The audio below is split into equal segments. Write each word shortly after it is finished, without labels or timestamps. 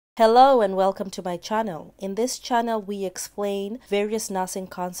Hello and welcome to my channel. In this channel, we explain various nursing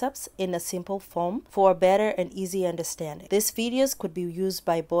concepts in a simple form for a better and easy understanding. These videos could be used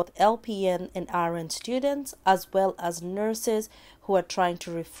by both LPN and RN students as well as nurses who are trying to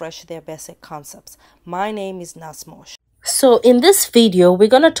refresh their basic concepts. My name is Nasmosh. So in this video, we're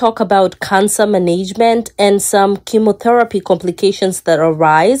going to talk about cancer management and some chemotherapy complications that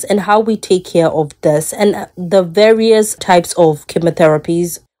arise and how we take care of this and the various types of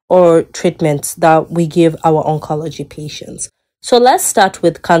chemotherapies or treatments that we give our oncology patients. So let's start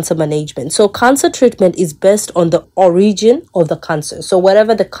with cancer management. So cancer treatment is based on the origin of the cancer. So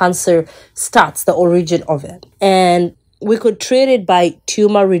wherever the cancer starts, the origin of it. And we could treat it by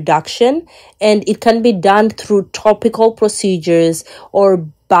tumor reduction, and it can be done through topical procedures or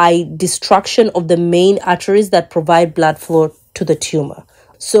by destruction of the main arteries that provide blood flow to the tumor.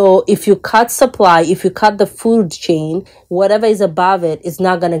 So if you cut supply, if you cut the food chain, whatever is above it is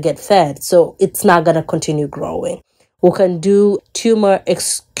not going to get fed. So it's not going to continue growing. We can do tumor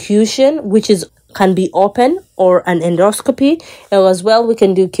execution, which can be open or an endoscopy. And as well, we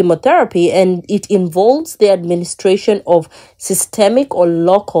can do chemotherapy, and it involves the administration of systemic or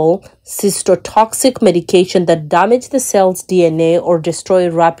local cytotoxic medication that damage the cell's DNA or destroy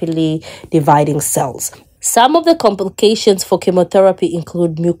rapidly dividing cells. Some of the complications for chemotherapy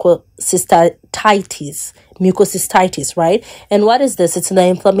include mucositis, right? And what is this? It's the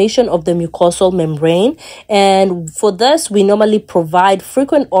inflammation of the mucosal membrane. And for this, we normally provide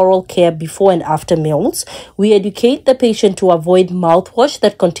frequent oral care before and after meals. We educate the patient to avoid mouthwash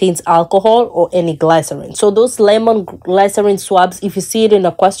that contains alcohol or any glycerin. So those lemon glycerin swabs, if you see it in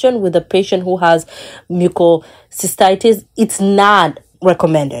a question with a patient who has mucositis, it's not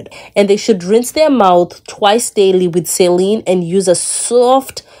recommended, and they should rinse their mouth twice daily with saline and use a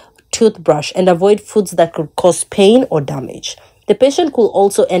soft toothbrush and avoid foods that could cause pain or damage. The patient could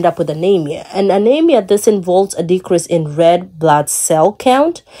also end up with anemia. And anemia, this involves a decrease in red blood cell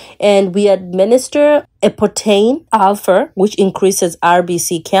count, and we administer epoetin alpha, which increases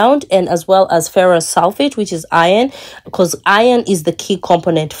RBC count, and as well as ferrous sulfate, which is iron, because iron is the key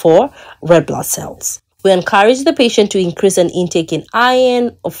component for red blood cells. We encourage the patient to increase an intake in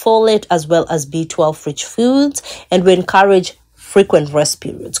iron, folate, as well as B12 rich foods, and we encourage frequent rest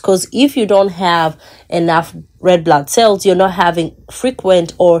periods, because if you don't have enough red blood cells, you're not having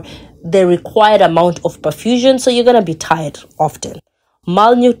frequent or the required amount of perfusion, so you're going to be tired often.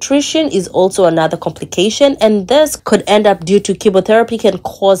 Malnutrition is also another complication, and this could end up due to chemotherapy can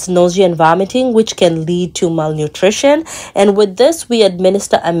cause nausea and vomiting, which can lead to malnutrition. And with this, we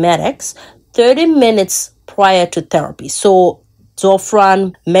administer NCLEX 30 minutes prior to therapy. So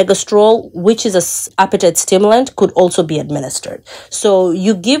Zofran, Megestrol, which is an appetite stimulant, could also be administered. So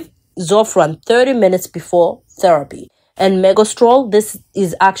you give Zofran 30 minutes before therapy. And Megestrol, this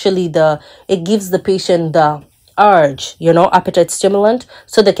is actually it gives the patient the urge, appetite stimulant,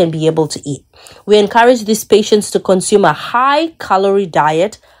 so they can be able to eat. We encourage these patients to consume a high-calorie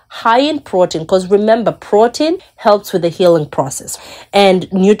diet, high in protein, because remember, protein helps with the healing process, and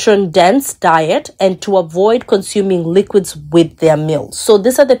nutrient-dense diet, and to avoid consuming liquids with their meals. So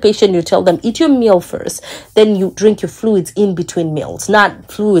these are the patient you tell them, eat your meal first, then you drink your fluids in between meals, not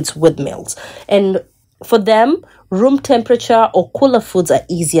fluids with meals. And for them, room temperature or cooler foods are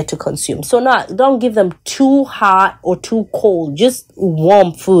easier to consume. So don't give them too hot or too cold. Just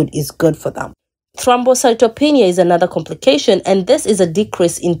warm food is good for them. Thrombocytopenia is another complication, and this is a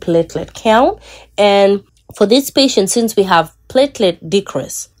decrease in platelet count. And for these patients, since we have platelet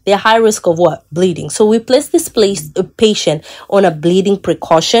decrease, they're high risk of what? Bleeding. So we place this patient on a bleeding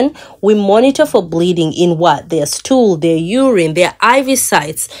precaution. We monitor for bleeding in what? Their stool, their urine, their IV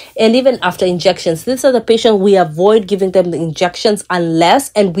sites, and even after injections. These are the patients we avoid giving them the injections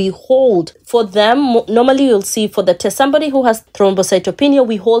unless, and we hold for them. Normally you'll see for somebody who has thrombocytopenia,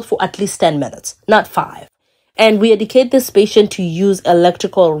 we hold for at least 10 minutes, not 5. And we educate this patient to use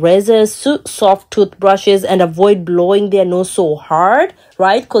electrical razors, soft toothbrushes, and avoid blowing their nose so hard,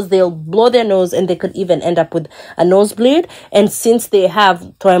 right? Because they'll blow their nose and they could even end up with a nosebleed. And since they have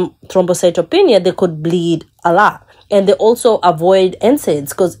thrombocytopenia, they could bleed a lot. And they also avoid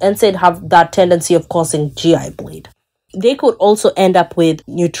NSAIDs, because NSAIDs have that tendency of causing GI bleed. They could also end up with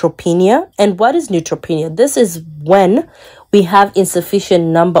neutropenia. And what is neutropenia? This is when we have insufficient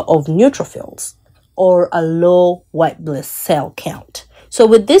number of neutrophils or a low white blood cell count. So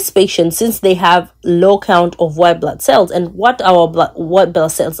with this patient, since they have low count of white blood cells, and what our white blood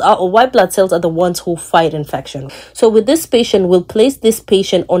cells are, white blood cells are the ones who fight infection. So with this patient, we'll place this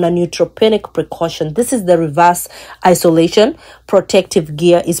patient on a neutropenic precaution. This is the reverse isolation. Protective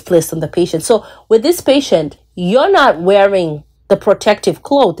gear is placed on the patient. So with this patient, you're not wearing the protective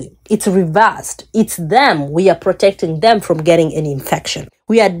clothing. It's reversed. It's them. We are protecting them from getting any infection.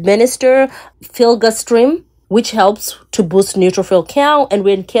 We administer filgrastim, which helps to boost neutrophil count, and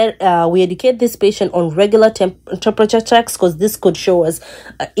we educate this patient on regular temperature checks, because this could show us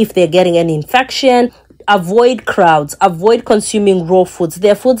if they're getting any infection. Avoid crowds. Avoid consuming raw foods.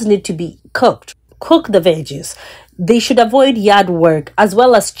 Their foods need to be cooked. Cook the veggies. They should avoid yard work, as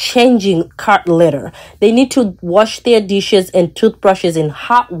well as changing cart litter. They need to wash their dishes and toothbrushes in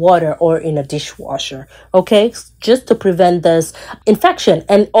hot water or in a dishwasher, okay? Just to prevent this infection.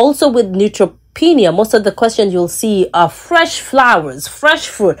 And also with neutropenia, most of the questions you'll see are fresh flowers, fresh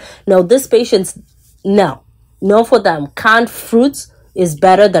fruit. No, this patient's, no for them. Canned fruits is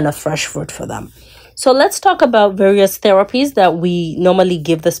better than a fresh fruit for them. So let's talk about various therapies that we normally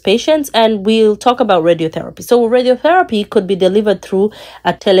give these patients, and we'll talk about radiotherapy. So radiotherapy could be delivered through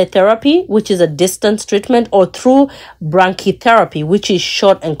a teletherapy, which is a distance treatment, or through brachytherapy, which is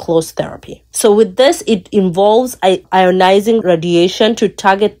short and close therapy. So with this, it involves ionizing radiation to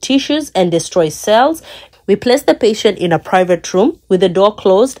target tissues and destroy cells. We place the patient in a private room with the door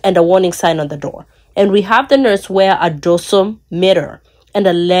closed and a warning sign on the door. And we have the nurse wear a dosimeter and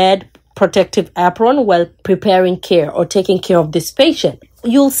a lead protective apron while preparing care or taking care of this patient.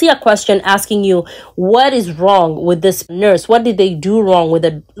 You'll see a question asking you, what is wrong with this nurse? What did they do wrong with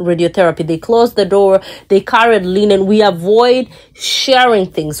the radiotherapy? They closed the door, they carried linen. We avoid sharing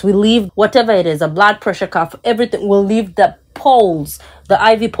things. We leave whatever it is, a blood pressure cuff, everything. We'll leave the poles, the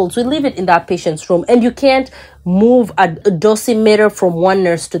IV poles. We leave it in that patient's room. And you can't move a dosimeter from one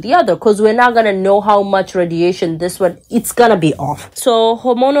nurse to the other, because we're not going to know how much radiation this one, it's going to be off. So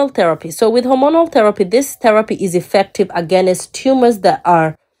hormonal therapy. So with hormonal therapy, this therapy is effective against tumors that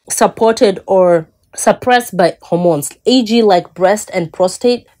are supported or suppressed by hormones, e.g. like breast and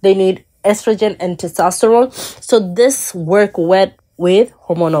prostate. They need estrogen and testosterone. So this work with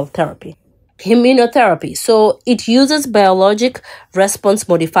hormonal therapy. Immunotherapy. So it uses biologic response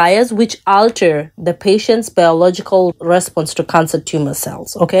modifiers which alter the patient's biological response to cancer tumor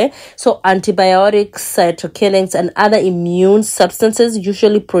cells. Okay. So antibiotics, cytokinins, and other immune substances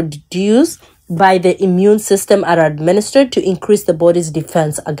usually produced by the immune system are administered to increase the body's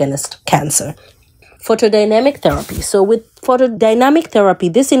defense against cancer. Photodynamic therapy. So with photodynamic therapy,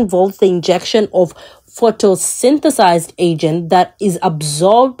 this involves the injection of photosynthesized agent that is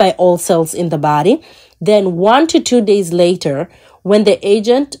absorbed by all cells in the body. Then 1 to 2 days later, when the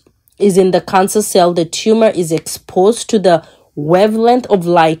agent is in the cancer cell, the tumor is exposed to the wavelength of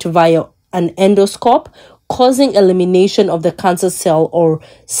light via an endoscope, causing elimination of the cancer cell or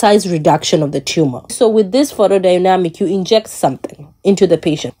size reduction of the tumor. So with this photodynamic, you inject something into the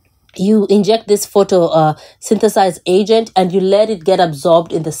patient. You inject this photosynthesized agent and you let it get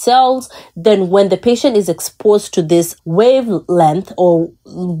absorbed in the cells. Then when the patient is exposed to this wavelength or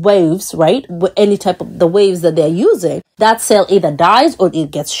waves, right, any type of the waves that they're using, that cell either dies or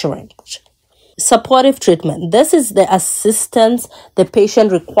it gets shrinked. Supportive treatment. This is the assistance the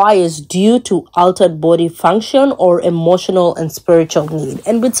patient requires due to altered body function or emotional and spiritual need.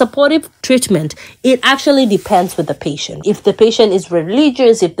 And with supportive treatment, it actually depends with the patient. If the patient is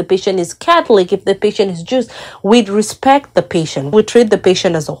religious, if the patient is Catholic, if the patient is Jewish, we respect the patient. We treat the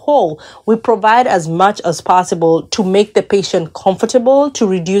patient as a whole. We provide as much as possible to make the patient comfortable, to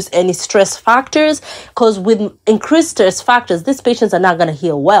reduce any stress factors, because with increased stress factors, these patients are not going to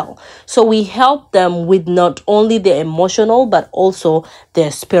heal well. So we help them with not only their emotional but also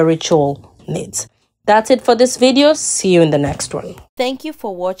their spiritual needs. That's it for this video. See you in the next one. Thank you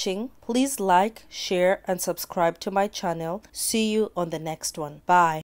for watching. Please like, share, and subscribe to my channel. See you on the next one. Bye.